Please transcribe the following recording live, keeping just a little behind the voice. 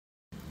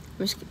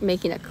I'm just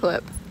making a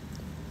clip.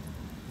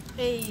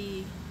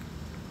 Hey.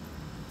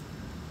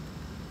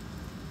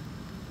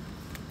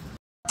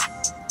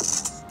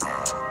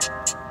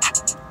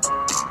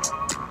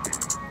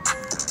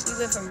 We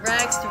went from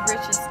rags to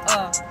riches,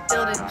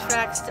 building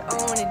tracks to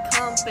owning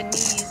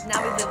companies.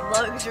 Now we live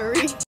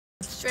luxury.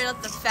 Straight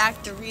out the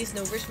factories,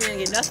 no rich man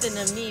get nothing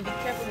to me. Be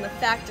careful in the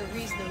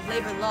factories, no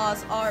labor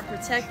laws are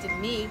protecting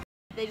me.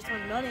 They just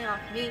want money off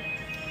me.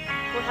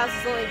 Courthouse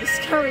is only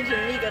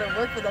discouraging me, gotta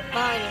work for the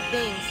finer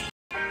things.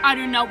 I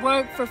do not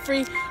work for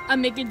free,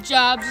 I'm making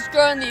jobs, just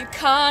growing the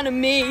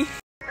economy.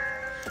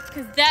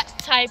 Cause that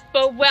type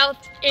of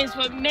wealth is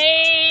what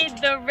made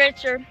the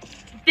richer.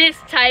 This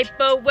type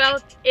of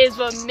wealth is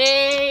what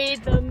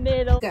made the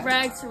middle. Go.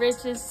 Rags to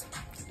riches,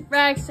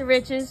 rags to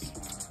riches,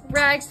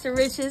 rags to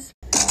riches.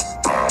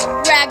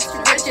 Rags to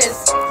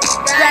riches,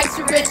 rags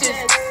to riches,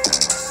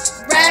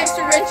 rags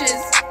to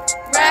riches,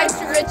 rags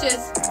to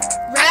riches,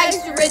 rags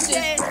to riches,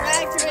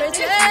 rags to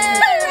riches,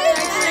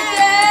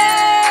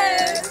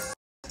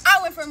 I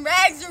went from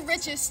rags to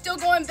riches, still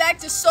going back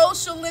to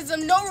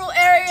socialism. No rural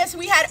areas,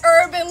 we had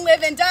urban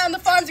living. Down on the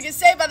farms to get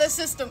saved by the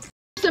system.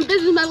 Some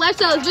business, my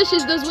lifestyle is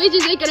vicious. Those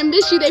wages ain't gonna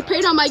miss you. They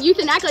preyed on my youth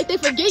and act like they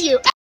forget you.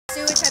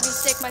 Sewage had me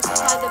sick, my son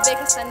had the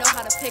biggest, I know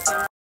how to pick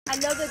them. I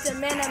know the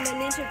demand, I'm gonna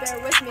need to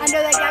bear with me. I know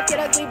that gap get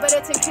ugly, but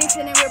it's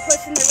increasing and we're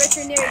pushing the rich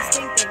near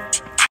extincting.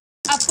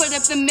 I put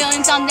up the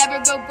millions, I'll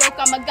never go broke.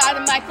 I'm a god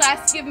in my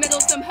class, give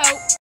middle some hope.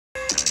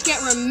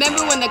 Can't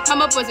remember when the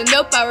come up was a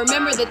nope. I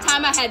remember the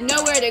time I had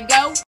nowhere to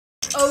go.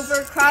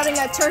 Overcrowding,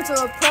 I turned to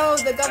a pro.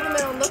 The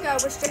government on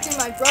lookout, restricting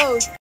my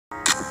growth.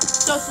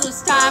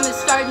 Socialist time is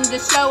starting to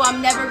show.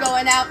 I'm never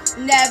going out,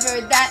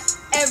 never that.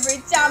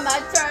 Every time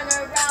I turn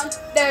around,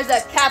 there's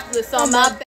a capitalist on my back.